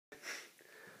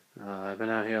I've been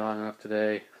out here long enough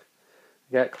today.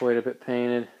 I got quite a bit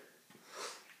painted.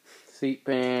 Seat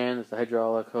bands, the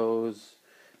hydraulic hose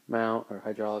mount or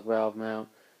hydraulic valve mount,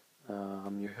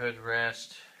 your hood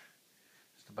rest,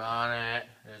 there's the bonnet,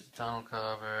 there's the tonneau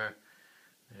cover,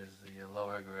 there's the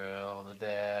lower grille, the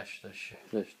dash,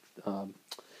 the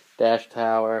dash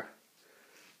tower,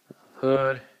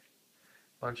 hood,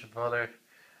 bunch of other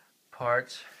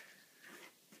parts.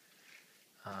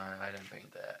 I didn't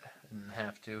paint that. Didn't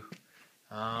have to.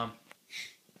 All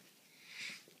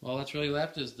that's really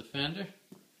left is the fender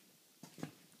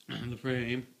and the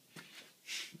frame.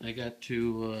 I got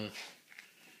to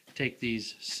take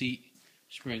these seat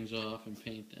springs off and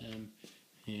paint them.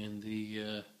 And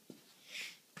the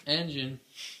engine,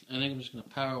 I think I'm just going to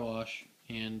power wash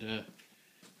and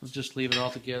I'll just leave it all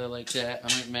together like that. I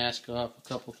might mask off a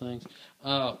couple things.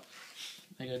 Oh,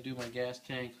 I got to do my gas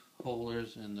tank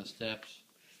holders and the steps.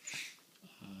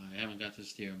 I haven't got the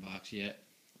steering box yet.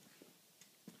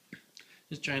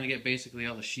 Just trying to get basically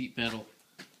all the sheet metal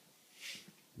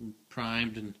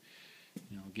primed and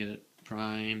get it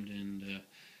primed and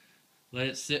let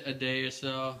it sit a day or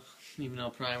so. Even though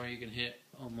primer you can hit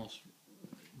almost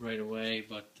right away,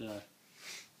 but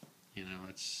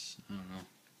it's, I don't know.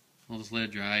 I'll just let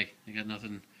it dry. I got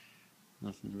nothing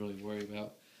to really worry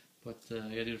about. But I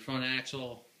gotta do the front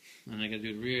axle and I gotta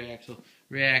do the rear axle.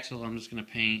 Rear axle I'm just gonna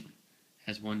paint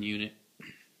as one unit.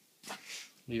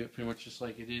 Leave it pretty much just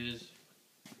like it is.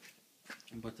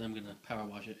 But then I'm gonna power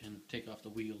wash it and take off the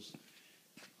wheels.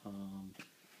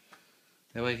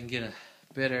 That way I can get a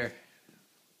better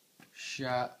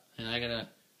shot. And I gotta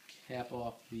cap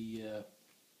off the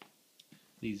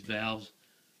these valves,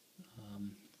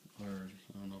 or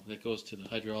I don't know, that goes to the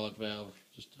hydraulic valve,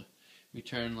 just a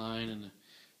return line and a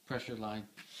pressure line.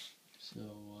 So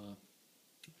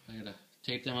I gotta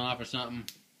tape them off or something,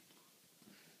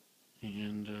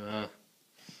 and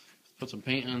put some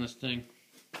paint on this thing.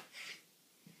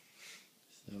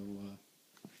 So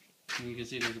you can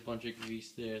see there's a bunch of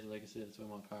grease there. So like I said, that's why I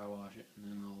want to power wash it,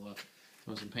 and then I'll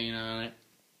throw some paint on it,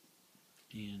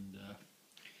 and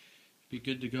be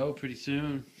good to go pretty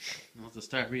soon. I'll have to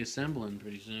start reassembling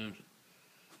pretty soon.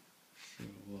 So,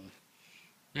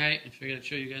 alright, I figured I'd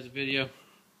show you guys a video.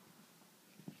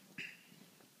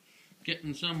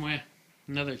 Getting somewhere.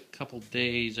 Another couple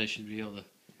days I should be able to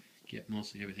get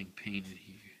mostly everything painted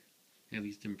here, at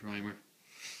least in primer.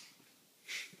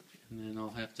 And then I'll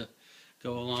have to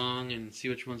go along and see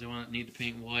which ones I need to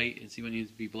paint white and see what needs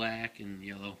to be black and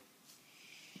yellow.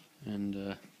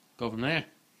 And go from there.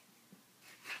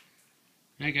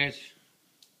 Alright guys,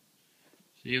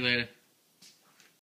 see you later.